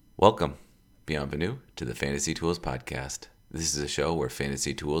Welcome, bienvenue to the Fantasy Tools Podcast. This is a show where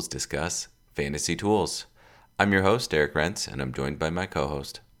fantasy tools discuss fantasy tools. I'm your host, Eric Rentz, and I'm joined by my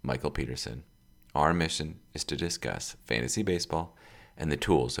co-host, Michael Peterson. Our mission is to discuss fantasy baseball and the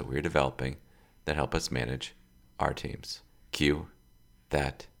tools that we're developing that help us manage our teams. Cue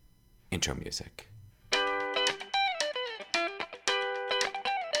that intro music.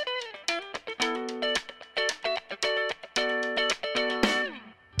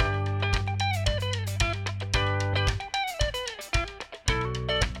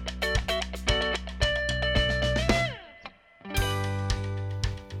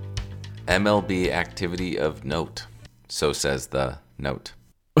 MLB activity of note. So says the note.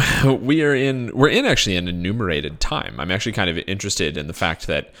 We're in actually an enumerated time. I'm actually kind of interested in the fact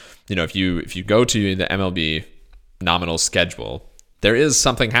that, if you go to the MLB nominal schedule, there is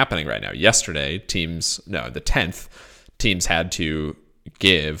something happening right now. Yesterday, the 10th, teams had to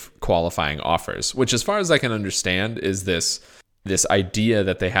give qualifying offers, which as far as I can understand is this idea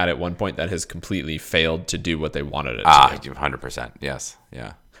that they had at one point that has completely failed to do what they wanted it to do. 100%. Yes.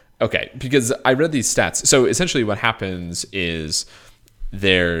 Yeah. Okay, because I read these stats. So essentially what happens is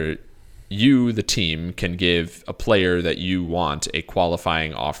the team, can give a player that you want a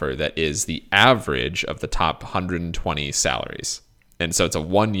qualifying offer that is the average of the top 120 salaries. And so it's a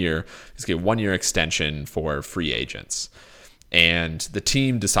 1 year extension for free agents. And the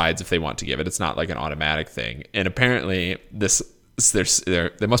team decides if they want to give it. It's not like an automatic thing. And apparently they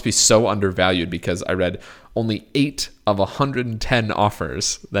must be so undervalued because I read only 8 of 110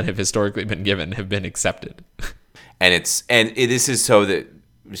 offers that have historically been given have been accepted. This is so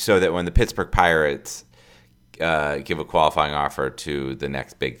that when the Pittsburgh Pirates give a qualifying offer to the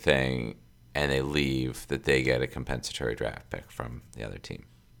next big thing and they leave, that they get a compensatory draft pick from the other team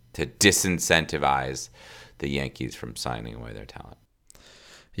to disincentivize the Yankees from signing away their talent.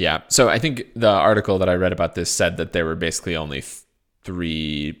 Yeah. So I think the article that I read about this said that there were basically only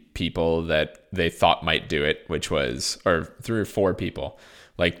 3 people that they thought might do it, or 3 or 4 people,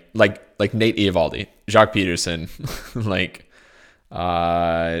 like Nate Eovaldi, Jacques Peterson,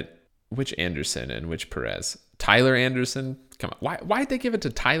 which Anderson and which Perez, Tyler Anderson. Come on, why'd they give it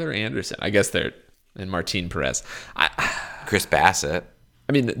to Tyler Anderson? I guess and Martin Perez, Chris Bassett.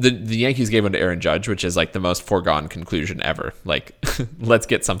 I mean, the Yankees gave one to Aaron Judge, which is like the most foregone conclusion ever. Like, let's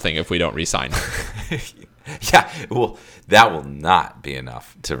get something if we don't re-sign him. Yeah, well, that will not be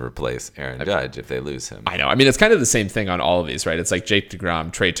enough to replace Aaron Judge if they lose him. I know. I mean, it's kind of the same thing on all of these, right? It's like Jake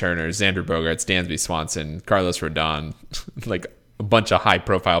DeGrom, Trey Turner, Xander Bogaerts, Dansby Swanson, Carlos Rodon, like a bunch of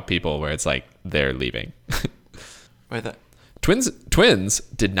high-profile people where it's like they're leaving. Twins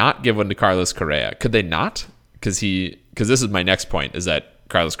did not give one to Carlos Correa. Could they not? Because this is my next point, is that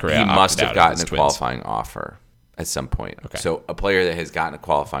Carlos Correa he must have gotten a qualifying offer at some point. Okay. So a player that has gotten a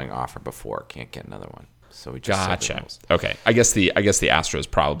qualifying offer before can't get another one. So we just gotcha. Okay, I guess the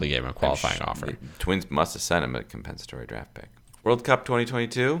Astros probably gave him a qualifying offer. The Twins must have sent him a compensatory draft pick. World Cup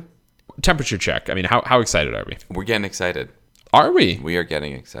 2022. Temperature check. I mean, how excited are we? We're getting excited. Are we? We are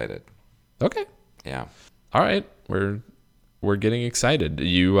getting excited. Okay. Yeah. All right. We're getting excited.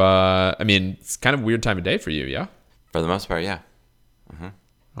 You. I mean, it's kind of a weird time of day for you. Yeah. For the most part, yeah. Mm-hmm.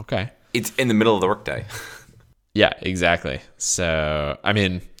 Okay. It's in the middle of the workday. Yeah. Exactly. So I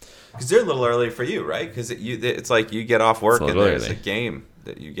mean. Because they're a little early for you, right? Because it's like you get off work and there's a game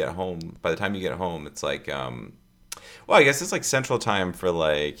that you get home. By the time you get home, it's like, I guess it's like central time for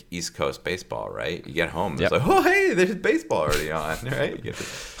like East Coast baseball, right? You get home, it's like, oh, hey, there's baseball already on, right?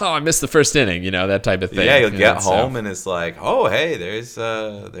 I missed the first inning, that type of thing. Yeah, you'll get home and it's like, oh, hey,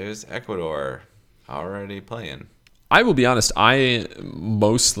 there's Ecuador already playing. I will be honest, the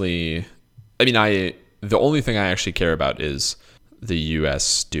only thing I actually care about is the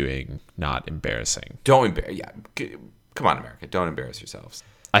U.S. doing not embarrassing. Don't embarrass. Yeah, come on, America. Don't embarrass yourselves.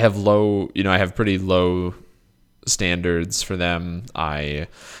 I have pretty low standards for them.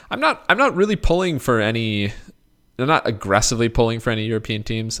 I'm not really pulling for any. I'm not aggressively pulling for any European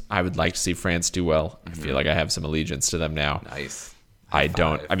teams. I would like to see France do well. Mm-hmm. I feel like I have some allegiance to them now. Nice. I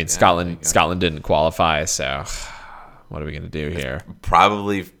don't. I mean, Scotland didn't qualify, so what are we going to do here?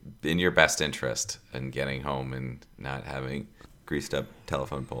 Probably in your best interest in getting home and not having greased up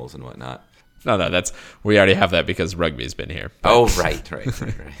telephone poles and whatnot. No, we already have that because rugby's been here. But. Oh, right.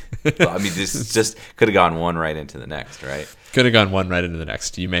 Well, I mean, this just could have gone one right into the next, right? Could have gone one right into the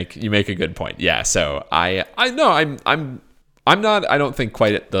next. You make a good point. Yeah. So I know I'm not. I don't think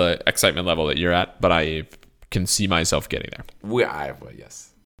quite at the excitement level that you're at, but I can see myself getting there. Yes.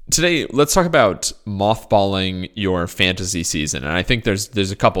 Today, let's talk about mothballing your fantasy season, and I think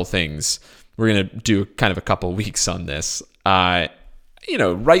there's a couple things we're gonna do. Kind of a couple weeks on this.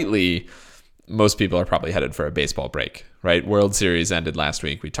 rightly, most people are probably headed for a baseball break, right? World Series ended last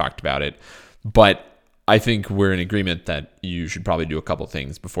week. We talked about it. But I think we're in agreement that you should probably do a couple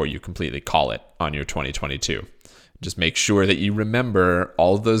things before you completely call it on your 2022. Just make sure that you remember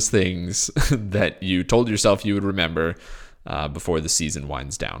all of those things that you told yourself you would remember before the season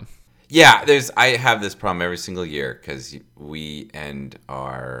winds down. Yeah, I have this problem every single year because we end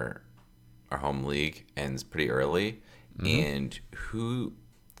our home league ends pretty early, and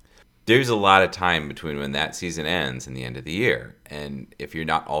there's a lot of time between when that season ends and the end of the year. And if you're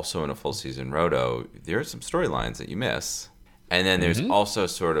not also in a full season roto, there are some storylines that you miss. And then there's also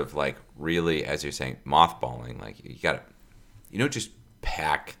sort of like really, as you're saying, mothballing. Like you don't just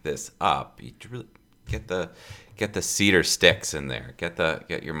pack this up. You really get the cedar sticks in there.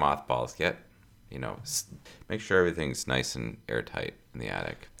 Get your mothballs. Make sure everything's nice and airtight in the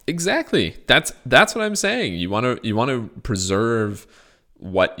attic. Exactly. That's what I'm saying. You want to preserve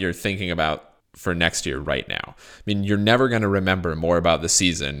what you're thinking about for next year right now. I mean, you're never going to remember more about the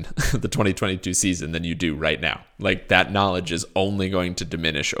season, the 2022 season, than you do right now. Like that knowledge is only going to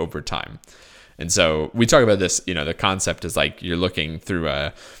diminish over time. And so we talk about this, the concept is like you're looking through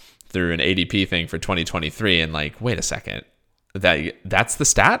an ADP thing for 2023 and like, wait a second, that's the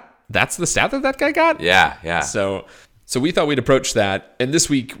stat? That's the stat that guy got? Yeah. So we thought we'd approach that. And this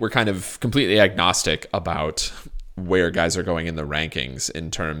week we're kind of completely agnostic about where guys are going in the rankings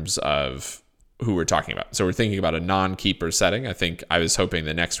in terms of who we're talking about. So we're thinking about a non-keeper setting. I think I was hoping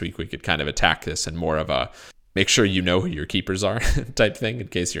the next week we could kind of attack this in more of a make sure you know who your keepers are type thing in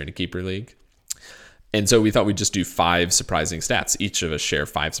case you're in a keeper league. And so we thought we'd just do 5 surprising stats. Each of us share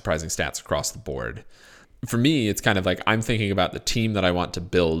 5 surprising stats across the board. For me, it's kind of like I'm thinking about the team that I want to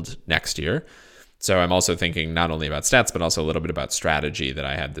build next year. So I'm also thinking not only about stats, but also a little bit about strategy that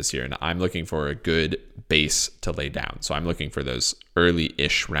I had this year. And I'm looking for a good base to lay down. So I'm looking for those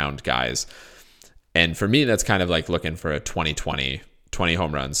early-ish round guys. And for me, that's kind of like looking for a 20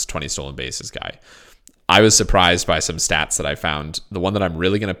 home runs, 20 stolen bases guy. I was surprised by some stats that I found. The one that I'm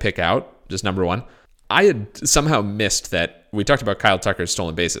really going to pick out, just number one, I had somehow missed that we talked about Kyle Tucker's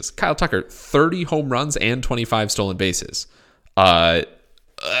stolen bases. Kyle Tucker, 30 home runs and 25 stolen bases.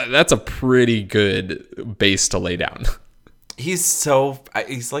 That's a pretty good base to lay down. He's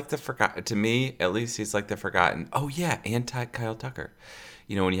like the forgotten, to me at least, he's like the forgotten. Oh yeah, anti-Kyle Tucker.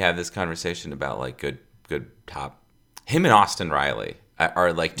 When you have this conversation about like good top, him and Austin Riley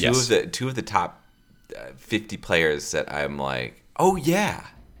are like two of the top 50 players that I'm like, oh yeah,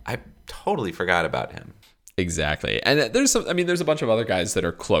 I totally forgot about him. Exactly. And there's a bunch of other guys that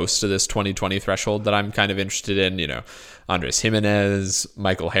are close to this 2020 threshold that I'm kind of interested in, Andres Jimenez,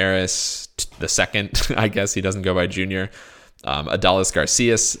 Michael Harris, the second, I guess he doesn't go by junior. Adolis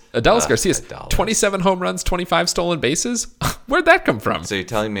Garcias, 27 home runs, 25 stolen bases. Where'd that come from? So you're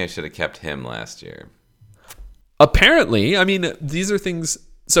telling me I should have kept him last year? Apparently. I mean, these are things.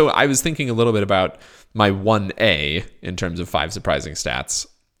 So I was thinking a little bit about my 1A in terms of 5 surprising stats.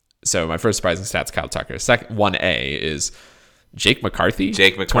 So my first surprising stats, Kyle Tucker. Second 1A is Jake McCarthy.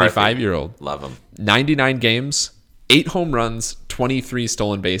 25-year-old. Love him. 99 games, 8 home runs, 23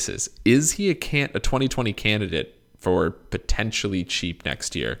 stolen bases. Is he a 2020 candidate for potentially cheap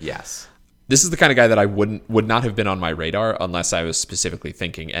next year? Yes. This is the kind of guy that I would not have been on my radar unless I was specifically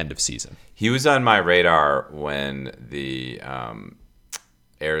thinking end of season. He was on my radar when the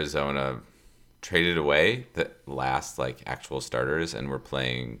Arizona traded away the last actual starters and were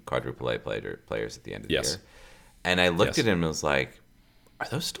playing quadruple A players at the end of the year. And I looked at him and was like, are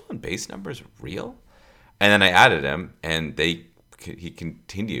those stolen base numbers real? And then I added him and he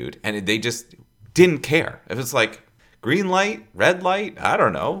continued and they just didn't care. It was like green light, red light. I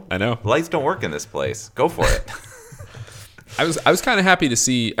don't know. I know. Lights don't work in this place. Go for it. I was kind of happy to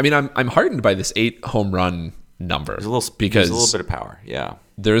see. I mean, I'm heartened by this 8 home run number. There's a little bit of power. Yeah.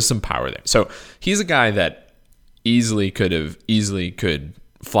 There is some power there. So he's a guy that easily could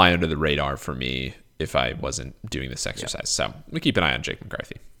fly under the radar for me if I wasn't doing this exercise. So I'm going to keep an eye on Jake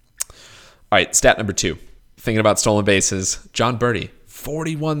McCarthy. All right, stat number 2. Thinking about stolen bases, John Birdie,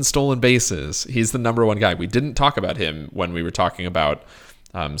 41 stolen bases. He's the number 1 guy. We didn't talk about him when we were talking about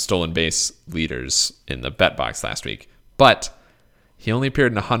stolen base leaders in the bet box last week, but he only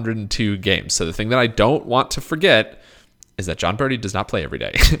appeared in 102 games. So the thing that I don't want to forget is that John Birdie does not play every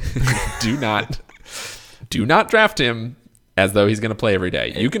day. Do not draft him as though he's going to play every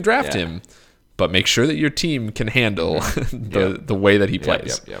day. You can draft him, but make sure that your team can handle the way that he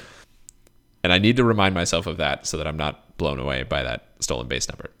plays. Yep. And I need to remind myself of that so that I'm not blown away by that stolen base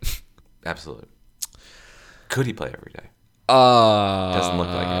number. Absolutely. Could he play every day? Doesn't look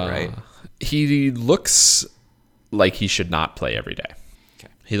like it, right? He looks like he should not play every day.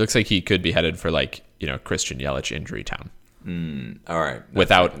 He looks like he could be headed for Christian Yelich injury town. All right.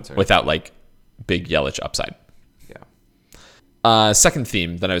 Without like big Yelich upside. Yeah. Second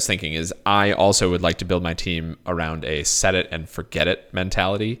theme that I was thinking is I also would like to build my team around a set it and forget it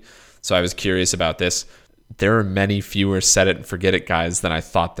mentality. So I was curious about this. There are many fewer set it and forget it guys than I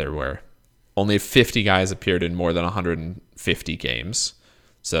thought there were. Only 50 guys appeared in more than 150 games.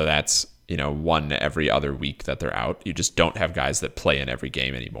 So that's, one every other week that they're out. You just don't have guys that play in every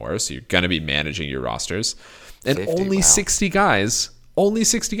game anymore. So you're going to be managing your rosters. And 50, only wow. 60 guys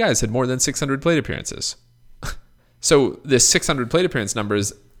had more than 600 plate appearances. So this 600 plate appearance number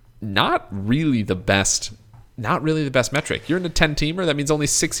is not really the best metric. You're in a 10-teamer. That means only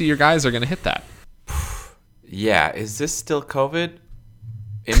 60 of your guys are going to hit that. Yeah. Is this still COVID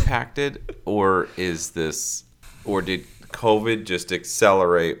impacted, or did COVID just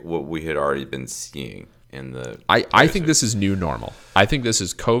accelerate what we had already been seeing in the? I think this is new normal. I think this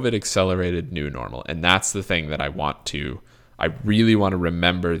is COVID accelerated new normal, and that's the thing that I really want to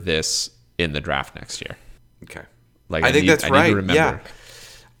remember this in the draft next year. Okay. I think that's right. Yeah.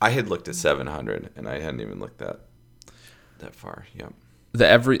 I had looked at 700, and I hadn't even looked that far. Yep. The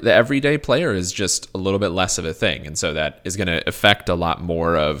everyday player is just a little bit less of a thing, and so that is going to affect a lot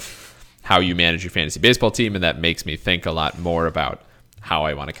more of how you manage your fantasy baseball team, and that makes me think a lot more about how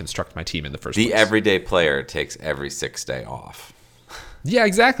I want to construct my team in the first place. The everyday player takes every 6 day off. Yeah,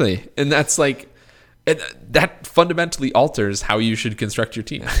 exactly, and that's that fundamentally alters how you should construct your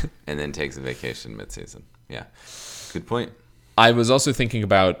team. And then takes a vacation midseason. Yeah, good point. I was also thinking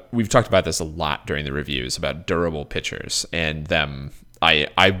about, we've talked about this a lot during the reviews, about durable pitchers and them.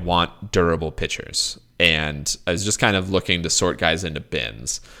 I want durable pitchers, and I was just kind of looking to sort guys into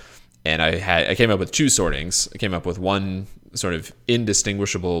bins, and I came up with two sortings. I came up with one sort of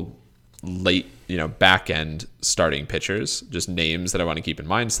indistinguishable late, back end starting pitchers, just names that I want to keep in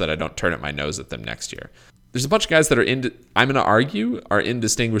mind so that I don't turn up my nose at them next year. There's a bunch of guys that I'm going to argue are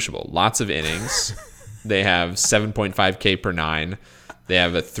indistinguishable. Lots of innings. They have 7.5 K per 9. They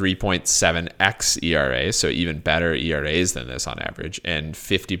have a 3.7x ERA, so even better ERAs than this on average, and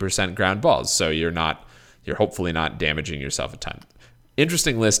 50% ground balls. So you're hopefully not damaging yourself a ton.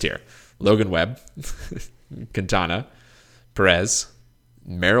 Interesting list here. Logan Webb, Quintana, Perez,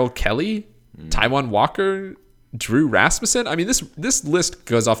 Merrill Kelly, Taijuan Walker, Drew Rasmussen. I mean, this list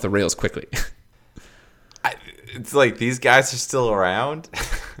goes off the rails quickly. It's like these guys are still around.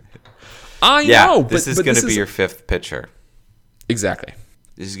 I know. This is going to be your fifth pitcher. Exactly.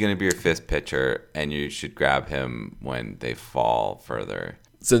 This is going to be your fifth pitcher, and you should grab him when they fall further.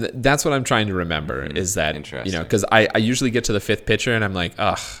 So that's what I'm trying to remember is that, because I usually get to the fifth pitcher and I'm like,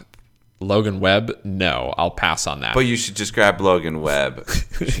 ugh, Logan Webb, no, I'll pass on that. But you should just grab Logan Webb.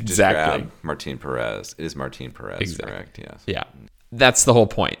 You should just Exactly. grab Martin Perez. It is Martin Perez, Exactly. Correct? Yes. Yeah. That's the whole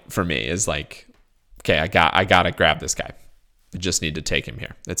point for me is like, okay, I got to grab this guy. I just need to take him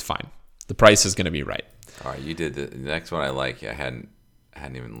here. It's fine. The price is going to be right. All right, you did the next one. I like. I hadn't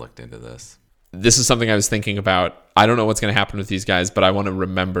even looked into this. This is something I was thinking about. I don't know what's going to happen with these guys, but I want to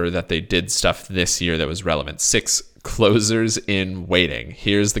remember that they did stuff this year that was relevant. 6 closers in waiting.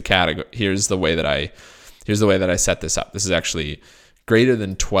 Here's the category. Here's the way that I set this up. This is actually greater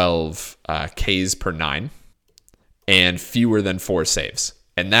than 12 Ks per 9 and fewer than 4 saves,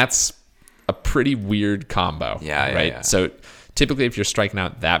 and that's a pretty weird combo. Yeah, right. Yeah. So typically, if you're striking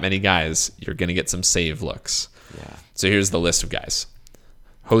out that many guys, you're going to get some save looks. Yeah. So here's the list of guys.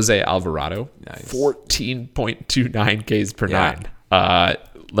 Jose Alvarado, nice. 14.29 Ks per 9.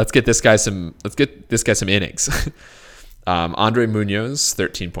 Let's get this guy some innings. Andre Munoz,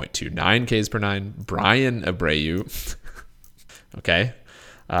 13.29 Ks per 9. Brian Abreu, okay,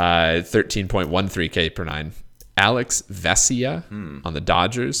 13.13 K per 9. Alex Vesia on the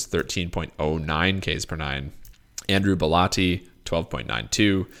Dodgers, 13.09 Ks per 9. Andrew Bellotti,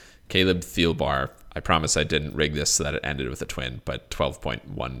 12.92. Caleb Thielbar, I promise I didn't rig this so that it ended with a twin, but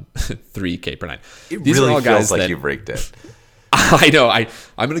 12.13 K per 9. It These really are all feels guys like that, you've rigged it. I know. I'm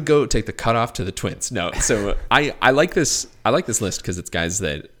going to go take the cutoff to the Twins. No, so I like this. I like this list because it's guys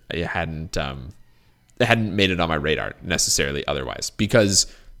that I hadn't made it on my radar necessarily otherwise. Because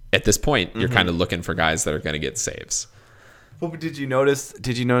at this point, you're kind of looking for guys that are going to get saves. Well, but did you notice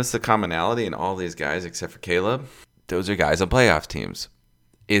the commonality in all these guys except for Caleb? Those are guys on playoff teams.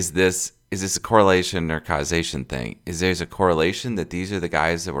 Is this a correlation or causation thing? Is there's a correlation that these are the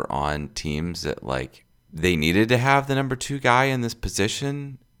guys that were on teams that like they needed to have the number 2 guy in this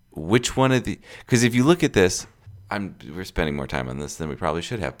position? Which one of the? Because if you look at this, we're spending more time on this than we probably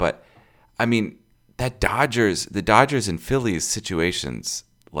should have. But I mean, the Dodgers and Phillies situations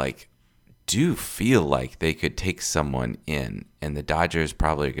like do feel like they could take someone in, and the Dodgers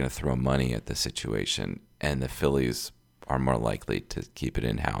probably are going to throw money at the situation, and the Phillies are more likely to keep it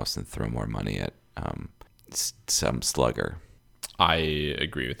in-house and throw more money at some slugger. I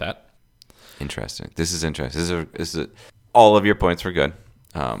agree with that. Interesting. This is interesting. All of your points were good.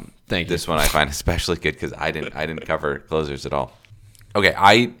 Thank you. This one I find especially good because I didn't cover closers at all. Okay,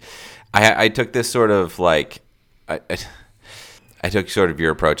 I took this sort of like I took sort of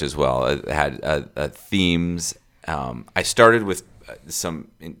your approach as well. I had themes. I started with some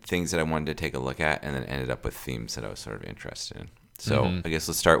things that I wanted to take a look at, and then ended up with themes that I was sort of interested in. So I guess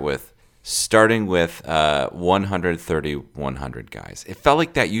let's starting with 130-100 guys. It felt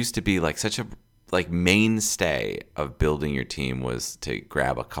like that used to be like such a mainstay of building your team was to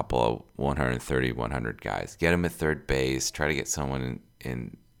grab a couple of 130-100 guys, get them at third base, try to get someone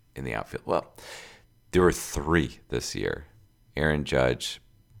in the outfield. Well, there were 3 this year: Aaron Judge,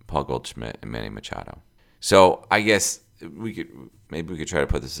 Paul Goldschmidt, and Manny Machado. So I guess we could try to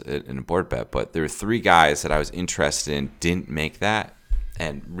put this in a board bet, but there were 3 guys that I was interested in, didn't make that,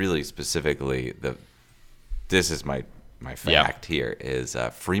 and really specifically this is my fact here is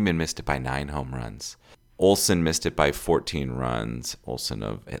Freeman missed it by 9 home runs. Olson missed it by 14 runs. Olson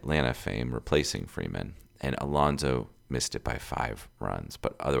of Atlanta fame replacing Freeman, and Alonso missed it by 5 runs.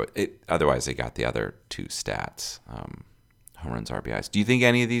 But otherwise they got the other 2 stats, home runs, RBIs. Do you think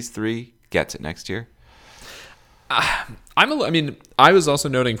any of these 3 gets it next year? I was also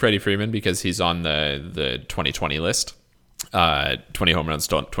noting Freddie Freeman because he's on the 2020 list. 20 home runs,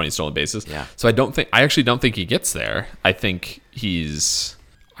 20 stolen bases. Yeah. So I actually don't think he gets there. I think he's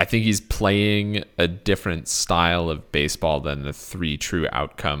playing a different style of baseball than the 3 true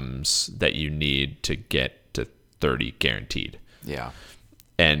outcomes that you need to get to 30 guaranteed. Yeah.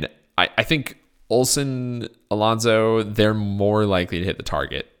 And I think Olson, Alonso, they're more likely to hit the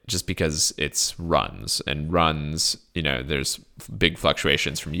target just because it's runs, there's big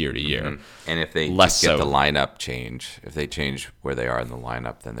fluctuations from year to year. Mm-hmm. And if they get the lineup change, if they change where they are in the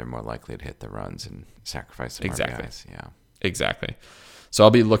lineup, then they're more likely to hit the runs and sacrifice some RBIs. Yeah, exactly. So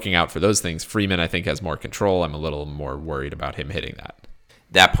I'll be looking out for those things. Freeman, I think, has more control. I'm a little more worried about him hitting that.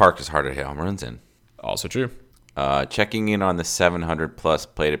 That park is harder to hit home runs in. Also true. Checking in on the 700 plus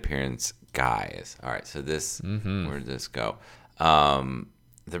plate appearance guys. All right, so this where did this go?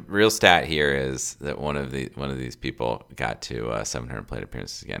 The real stat here is that one of these people got to 700 plate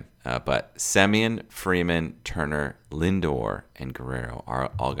appearances again. But Semien, Freeman, Turner, Lindor, and Guerrero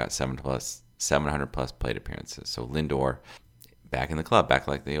all got 700 plus plate appearances. So Lindor, back in the club, back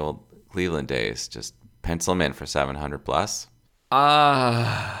like the old Cleveland days, just pencil him in for 700 plus.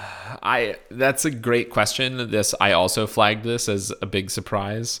 That's a great question. I also flagged this as a big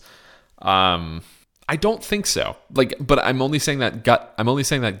surprise. I don't think so. But I'm only saying that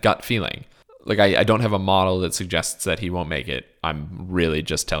gut feeling. I don't have a model that suggests that he won't make it. I'm really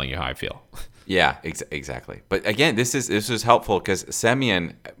just telling you how I feel. Yeah, exactly. But again, this is helpful because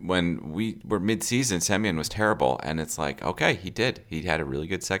Semien, when we were mid-season, Semien was terrible, and it's like, okay, he did. He had a really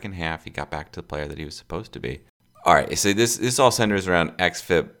good second half. He got back to the player that he was supposed to be. All right, so this all centers around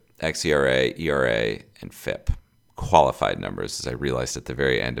xFIP, xERA, ERA, and FIP. Qualified numbers, as I realized at the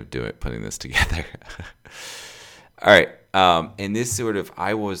very end of putting this together. All right, and this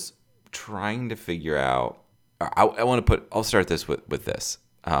I was trying to figure out. I'll start this with this,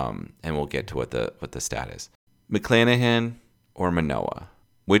 and we'll get to what the stat is. McClanahan or Manoah,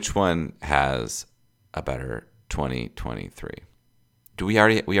 which one has a better 2023? Do we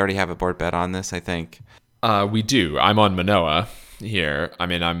already have a board bet on this? I think we do. I'm on Manoah here. I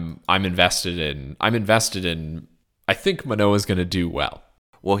mean, I'm invested in. I think Manoah's going to do well.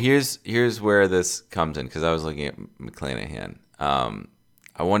 Well, here's where this comes in because I was looking at McClanahan.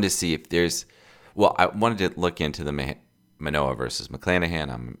 I wanted to see if there's. Well, I wanted to look into the Manoah versus McClanahan.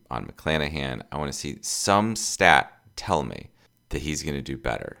 I'm on McClanahan. I want to see some stat tell me that he's going to do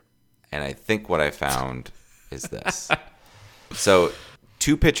better. And I think what I found is this. So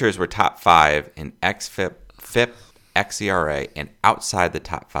 2 pitchers were top 5 in xFIP, FIP, xERA, and outside the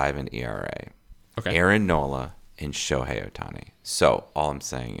top 5 in ERA. Okay. Aaron Nola and Shohei Ohtani. So all I'm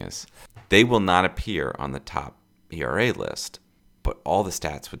saying is they will not appear on the top ERA list, but all the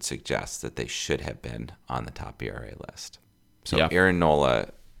stats would suggest that they should have been on the top ERA list. So yeah. Aaron Nola,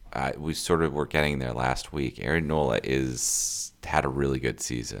 we sort of were getting there last week. Aaron Nola had a really good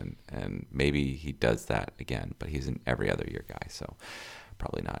season, and maybe he does that again, but he's an every other year guy, so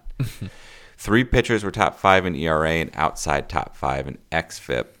probably not. 3 pitchers were top 5 in ERA and outside top 5 in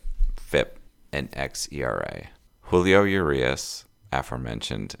xFIP, FIP, and xERA. Julio Urias,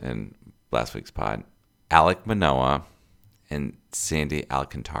 aforementioned in last week's pod, Alek Manoah, and Sandy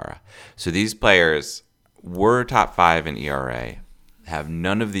Alcantara. So these players were top 5 in ERA, have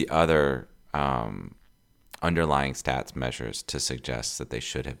none of the other underlying stats measures to suggest that they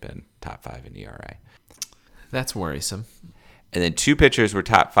should have been top 5 in ERA. That's worrisome. And then 2 pitchers were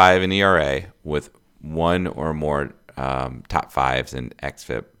top 5 in ERA with 1 or more top 5s in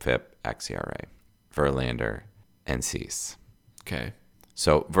xFIP, FIP, xERA, Verlander and Cease. Okay.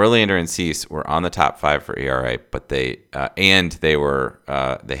 So Verlander and Cease were on the top 5 for ERA, but they had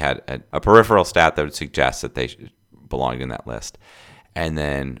a peripheral stat that would suggest that they belonged in that list. And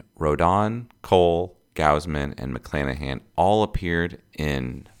then Rodon, Cole, Gausman, and McClanahan all appeared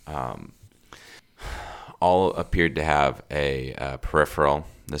to have a peripheral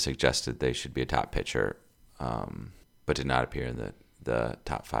that suggested they should be a top pitcher, but did not appear in the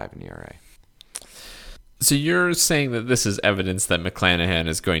top 5 in ERA. So you're saying that this is evidence that McClanahan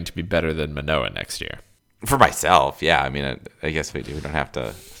is going to be better than Manoah next year? For myself, yeah. I mean, I guess we do. We don't have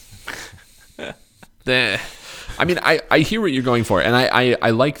to. I mean, I hear what you're going for, and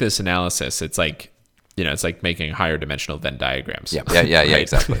I like this analysis. It's like, it's like making higher dimensional Venn diagrams. Yeah, right?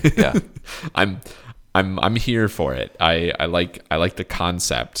 Exactly. Yeah, I'm here for it. I like the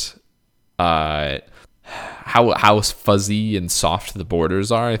concept. How fuzzy and soft the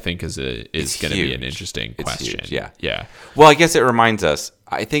borders are, I think, is going to be an interesting question. Huge, yeah. Yeah. Well, I guess it reminds us.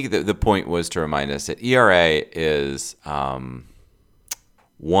 I think that the point was to remind us that ERA is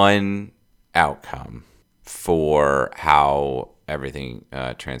one outcome for how everything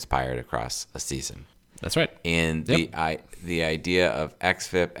transpired across a season. That's right. And the idea of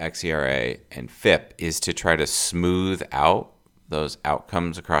xFIP, xERA, and FIP is to try to smooth out those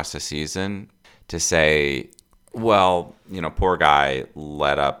outcomes across a season. To say, well, poor guy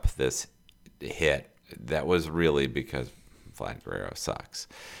let up this hit. That was really because Vlad Guerrero sucks,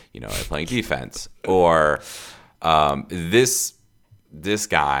 at playing defense. Or this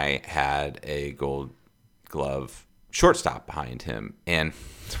guy had a Gold Glove shortstop behind him. And,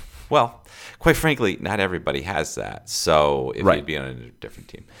 well, quite frankly, not everybody has that. So if you'd be on a different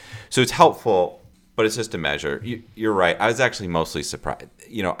team. So it's helpful. But it's just a measure. You're right. I was actually mostly surprised.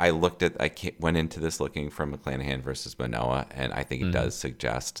 I went into this looking for McClanahan versus Manoah, and I think it does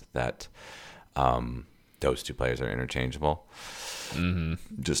suggest that those 2 players are interchangeable,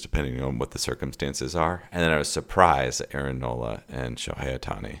 just depending on what the circumstances are. And then I was surprised that Aaron Nola and Shohei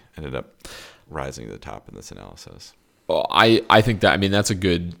Ohtani ended up rising to the top in this analysis. Well, I think that,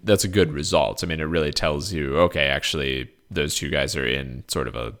 that's a good result. I mean, it really tells you, okay, actually, those 2 guys are in sort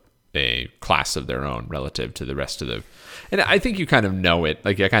of a class of their own relative to the rest of the, and I think you kind of know it.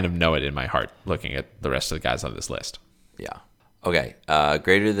 Like, I kind of know it in my heart looking at the rest of the guys on this list. Yeah. Okay.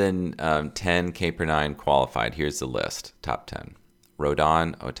 Greater than 10 K per 9 qualified. Here's the list. Top 10.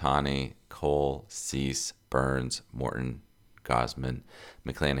 Rodon, Ohtani, Cole, Cease, Burns, Morton, Gausman,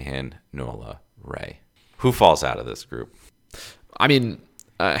 McClanahan, Nola, Ray. Who falls out of this group? I mean,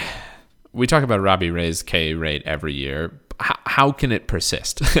 we talk about Robbie Ray's K rate every year. How can it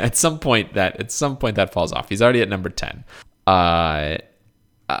persist? At some point that falls off. He's already at number 10. I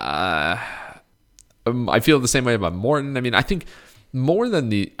feel the same way about Morton. I mean, I think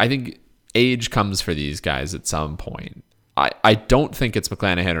I think age comes for these guys at some point. I don't think it's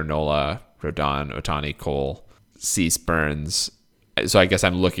McClanahan or Nola, Rodon, Ohtani, Cole, Cease, Burns. So I guess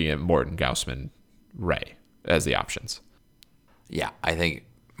I'm looking at Morton, Gausman, Ray as the options. Yeah, I think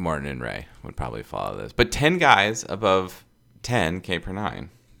Morton and Ray would probably follow this. But 10 guys above 10 K per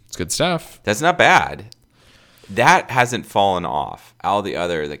 9. It's good stuff. That's not bad. That hasn't fallen off. All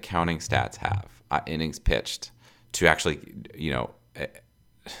the counting stats have. Innings pitched to actually,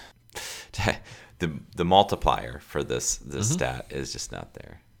 the multiplier for this stat is just not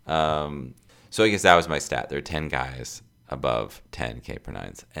there. So I guess that was my stat. There are 10 guys above 10 K per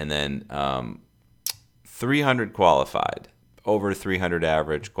 9s. And then 300 qualified. Over 300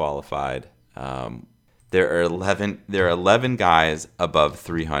 average qualified. There are 11 guys above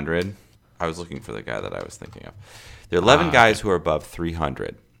 300. I was looking for the guy that I was thinking of. There are 11 guys who are above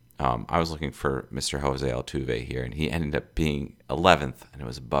 300. I was looking for Mr. Jose Altuve here, and he ended up being 11th, and it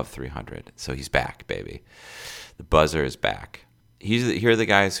was above 300. So he's back, baby. The buzzer is back. Here are the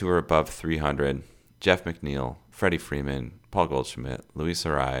guys who are above 300. Jeff McNeil, Freddie Freeman, Paul Goldschmidt, Luis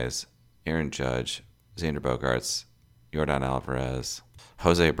Ariz, Aaron Judge, Xander Bogaerts, Yordan Alvarez,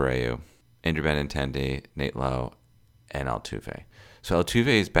 Jose Abreu, Andrew Benintendi, Nate Lowe, and Altuve. So Altuve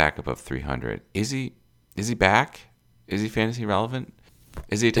is back above 300. Is he back? Is he fantasy relevant?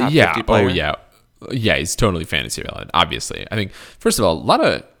 Is he a top 50 player? Oh, yeah. Yeah, he's totally fantasy relevant, obviously. I think, first of all, a lot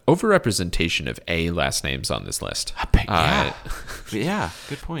of overrepresentation of A last names on this list. Yeah,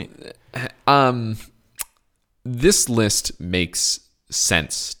 good point. this list makes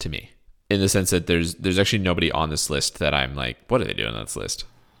sense to me in the sense that there's actually nobody on this list that I'm like, what are they doing on this list?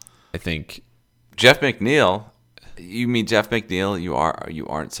 I think Jeff McNeil. You mean Jeff McNeil? You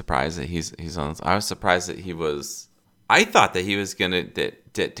aren't surprised that he's on this? I was surprised that he was. I thought that he was gonna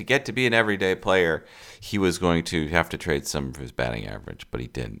to get to be an everyday player, he was going to have to trade some of his batting average, but he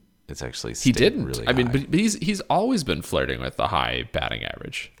didn't. It's actually he didn't. Really I mean, high. but he's always been flirting with the high batting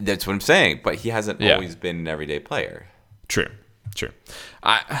average. That's what I'm saying. But he hasn't always been an everyday player. True.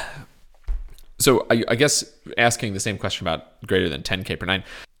 So I guess asking the same question about greater than 10K per nine,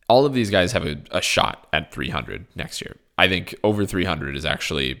 all of these guys have a shot at 300 next year. I think over 300 is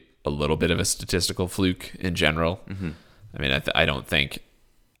actually a little bit of a statistical fluke in general. Mm-hmm. I mean, I don't think,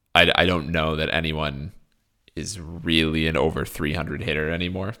 I don't know that anyone is really an over 300 hitter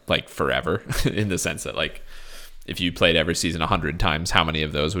anymore, like forever, in the sense that like if you played every season 100 times, how many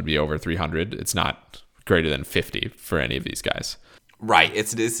of those would be over 300? It's not greater than 50 for any of these guys. Right.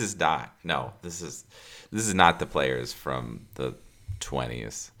 This is not the players from the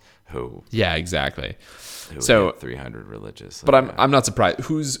 20s who. Yeah, exactly. Who so hit 300 religious. But I'm not surprised.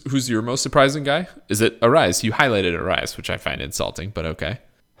 Who's your most surprising guy? Is it Arise? You highlighted Arise, which I find insulting, but okay.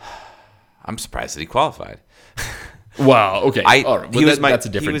 I'm surprised that he qualified. Wow. Okay. All right. Well, that's a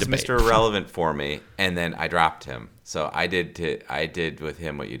different debate. He was Mr. Irrelevant for me, and then I dropped him. So I did with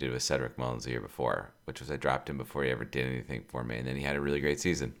him what you did with Cedric Mullins the year before, which was I dropped him before he ever did anything for me, and then he had a really great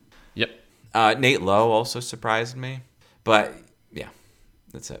season. Yep. Nate Lowe also surprised me, but yeah,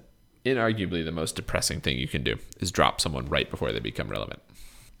 that's it. Inarguably, the most depressing thing you can do is drop someone right before they become relevant.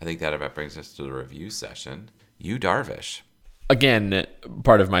 I think that about brings us to the review session. Yu Darvish. Again,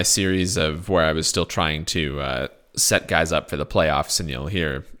 part of my series of where I was still trying to set guys up for the playoffs, and you'll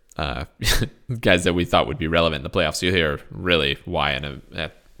hear guys that we thought would be relevant in the playoffs. You'll hear really why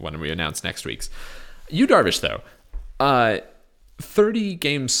when we announce next week's. Yu Darvish, though, 30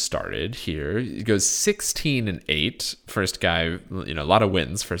 games started here. It goes 16-8. First guy, a lot of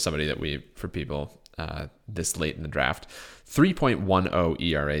wins for somebody for people this late in the draft. 3.10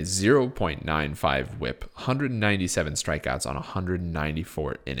 ERA, 0.95 WHIP, 197 strikeouts on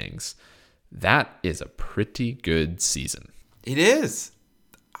 194 innings. That is a pretty good season. It is.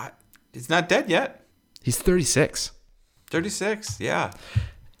 It's not dead yet. He's 36. 36, yeah.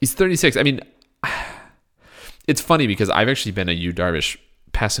 He's 36. I mean, it's funny because I've actually been a Yu Darvish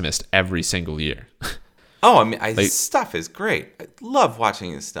pessimist every single year. Oh, I mean, his stuff is great. I love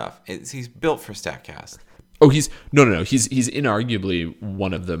watching his stuff. He's built for StatCast. Oh, he's inarguably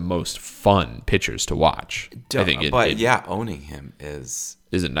one of the most fun pitchers to watch. I think owning him is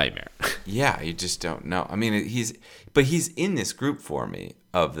a nightmare. Yeah, you just don't know. I mean, he's in this group for me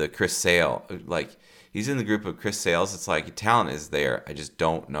of the Chris Sale. Like, he's in the group of Chris Sales. It's like talent is there. I just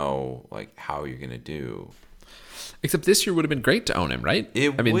don't know like how you're gonna do. Except this year would have been great to own him, right?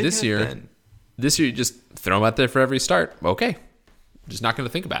 This year you just throw him out there for every start. Okay, I'm just not gonna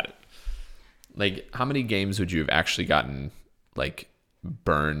think about it. Like, how many games would you have actually gotten, like,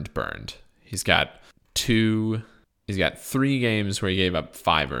 burned? He's got 3 games where he gave up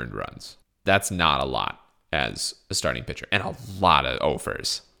 5 earned runs. That's not a lot as a starting pitcher. And a lot of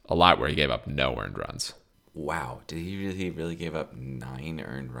offers. A lot where he gave up no earned runs. Wow. Did he really give up 9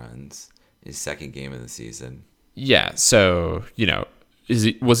 earned runs his second game of the season? Yeah, so,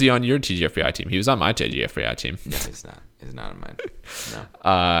 was he on your TGFBI team? He was on my TGFBI team. No, he's not. He's not on mine.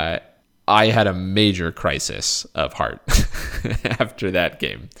 No. I had a major crisis of heart after that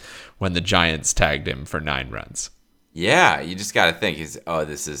game when the Giants tagged him for 9 runs. Yeah, you just got to think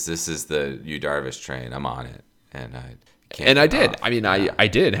this is the Yu Darvish train. I'm on it, and I can't. And I did. I mean, I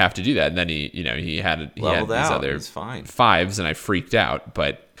did have to do that. And then he had these other 5s, and I freaked out.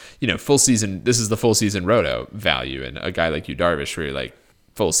 But full season. This is the full season roto value, and a guy like Yu Darvish, where you're like,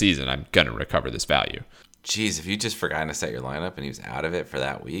 full season, I'm gonna recover this value. Jeez, if you just forgotten to set your lineup and he was out of it for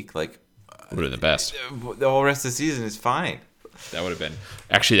that week, like. Would have been the best. The whole rest of the season is fine. That would have been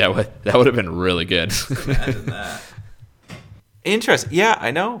that would have been really good. Imagine that. Interesting. Yeah,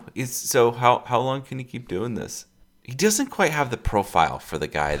 I know. So how long can he keep doing this? He doesn't quite have the profile for the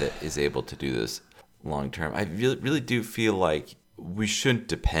guy that is able to do this long term. I really do feel like we shouldn't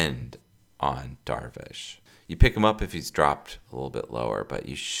depend on Darvish. You pick him up if he's dropped a little bit lower, but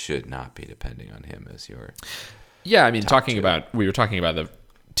you should not be depending on him as your. Yeah, I mean, we were talking about the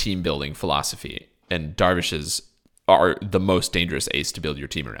team building philosophy, and Darvish's are the most dangerous ace to build your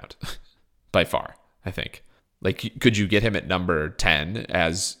team around by far. I think. Like, could you get him at number 10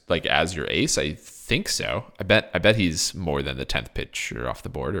 as your ace? I think so. I bet he's more than the 10th pitcher off the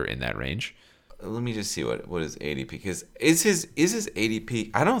board or in that range. Let me just see what is ADP, because is his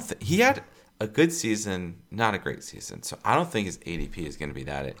ADP. I don't think he had a good season, not a great season. So I don't think his ADP is going to be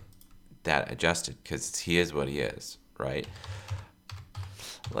that adjusted because he is what he is, right?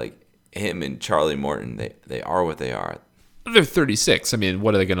 Like him and Charlie Morton, they are what they are. They're 36. I mean,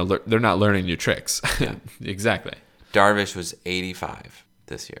 what are they going to learn? They're not learning new tricks. Yeah. Exactly. Darvish was 85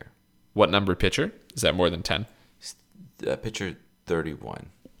 this year. What number pitcher? Is that more than 10? Pitcher 31.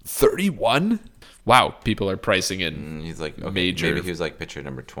 31? Wow, people are pricing in He's like, okay, major. maybe he was like pitcher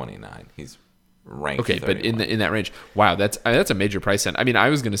number 29. He's ranked Okay, 31. but in that range. Wow, that's a major price end. I mean, I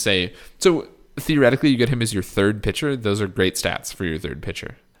was going to say, so theoretically you get him as your third pitcher. Those are great stats for your third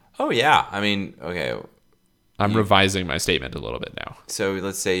pitcher. Oh, yeah. I mean, okay. I'm revising my statement a little bit now. So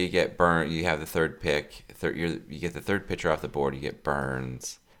let's say you get Burns, you have the third pick, you get the third pitcher off the board, you get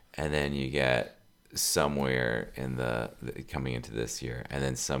Burns, and then you get somewhere in the coming into this year, and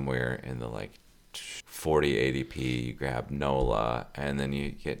then somewhere in the like 40 ADP, you grab Nola, and then you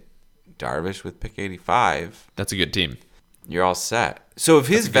get Darvish with pick 85. That's a good team. You're all set. So if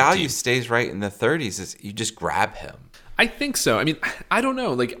his a good value team. stays right in the 30s, you just grab him. I think so. I mean, I don't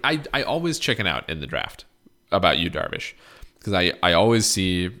know. Like, I always chicken out in the draft about Yu Darvish because I always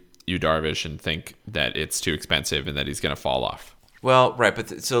see Yu Darvish and think that it's too expensive and that he's going to fall off. Well, right,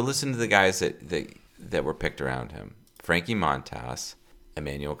 but so listen to the guys that were picked around him: Frankie Montas,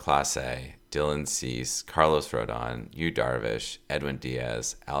 Emmanuel Clase, Dylan Cease, Carlos Rodon, Yu Darvish, Edwin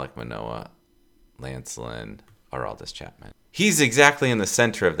Diaz, Alek Manoah, Lance Lynn, Aroldis Chapman. He's exactly in the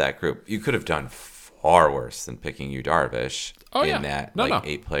center of that group. You could have done far worse than picking Yu Darvish in that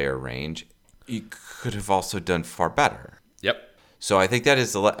 8-player range. You could have also done far better. Yep. So I think that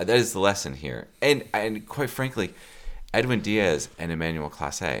is the lesson here. And quite frankly, Edwin Diaz and Emmanuel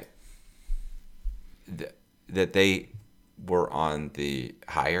Clase, that they were on the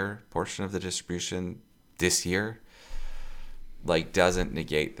higher portion of the distribution this year, like doesn't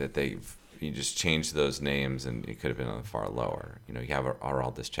negate that you just changed those names and it could have been on the far lower. You have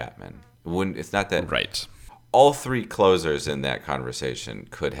Aroldis Chapman. It's not that right. All three closers in that conversation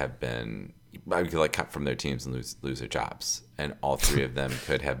could have been like cut from their teams and lose their jobs, and all three of them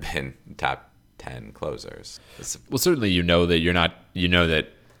could have been top 10 closers. Well, certainly that you're not.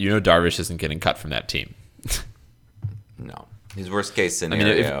 Darvish isn't getting cut from that team. No, his worst case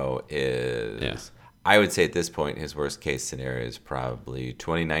scenario is. Yeah. I would say at this point, his worst case scenario is probably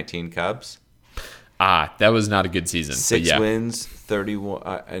 2019 Cubs. That was not a good season. 6 wins,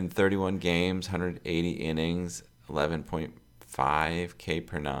 31 games, 180 innings, 11.5 K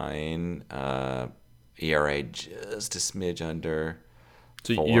per 9, ERA just a smidge under.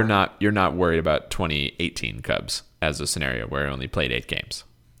 So 4. you're not worried about 2018 Cubs as a scenario where he only played 8 games.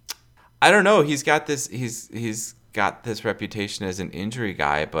 I don't know. He's got this reputation as an injury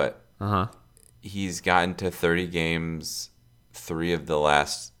guy, but he's gotten to 30 games 3 of the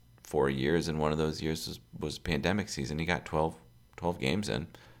last 4 years, and one of those years was pandemic season. He got 12 games in.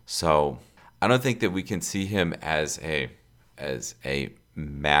 So I don't think that we can see him as a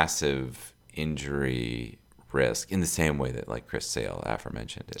massive injury risk in the same way that like Chris Sale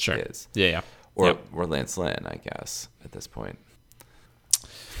aforementioned is. Yeah. Or Lance Lynn, I guess, at this point.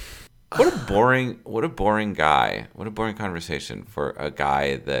 What a boring guy. What a boring conversation for a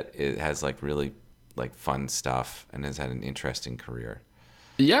guy that has like really like fun stuff and has had an interesting career.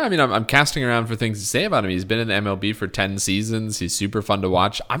 Yeah, I mean, I'm casting around for things to say about him. He's been in the MLB for 10 seasons. He's super fun to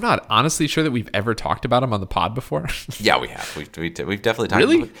watch. I'm not honestly sure that we've ever talked about him on the pod before. Yeah, we have. We've definitely talked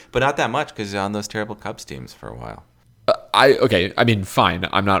really? about him, but not that much because he's on those terrible Cubs teams for a while. I mean, fine.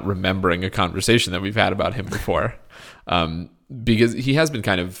 I'm not remembering a conversation that we've had about him before, because he has been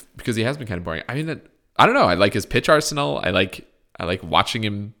kind of boring. I mean, I don't know. I like his pitch arsenal. I like watching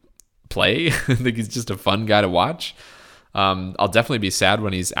him play. I think he's just a fun guy to watch. I'll definitely be sad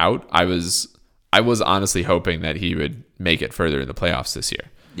when he's out. I was honestly hoping that he would make it further in the playoffs this year.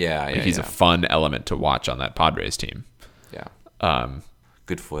 Yeah, he's a fun element to watch on that Padres team. Yeah.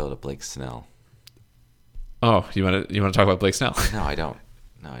 Good foil to Blake Snell. Oh, you want to talk about Blake Snell? No, I don't.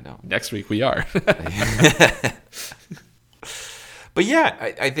 Next week we are. But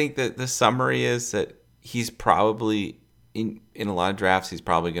yeah, I think that the summary is that he's probably in a lot of drafts. He's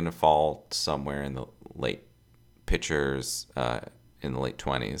probably going to fall somewhere in the late pitchers in the late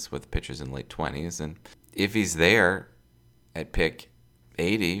 20s with pitchers in the late 20s, and if he's there at pick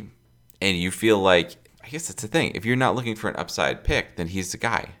 80 and you feel like, I guess that's the thing, if you're not looking for an upside pick, then he's the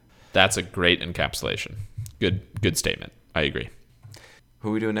guy. That's a great encapsulation. Good statement. I agree. Who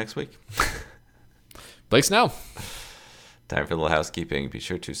are we doing next week? Blake Snell. Time for a little housekeeping. Be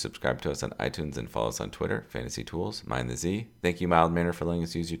sure to subscribe to us on iTunes and follow us on Twitter, Fantasy Tools, Mind the Z. Thank you, Mild Manner, for letting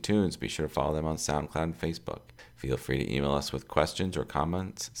us use your tunes. Be sure to follow them on SoundCloud and Facebook. Feel free to email us with questions or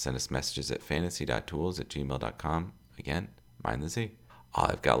comments. Send us messages at fantasy.tools@gmail.com. Again, Mind the Z. All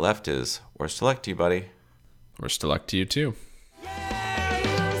I've got left is, worst to luck to you, buddy. Worst to luck to you, too. Yeah!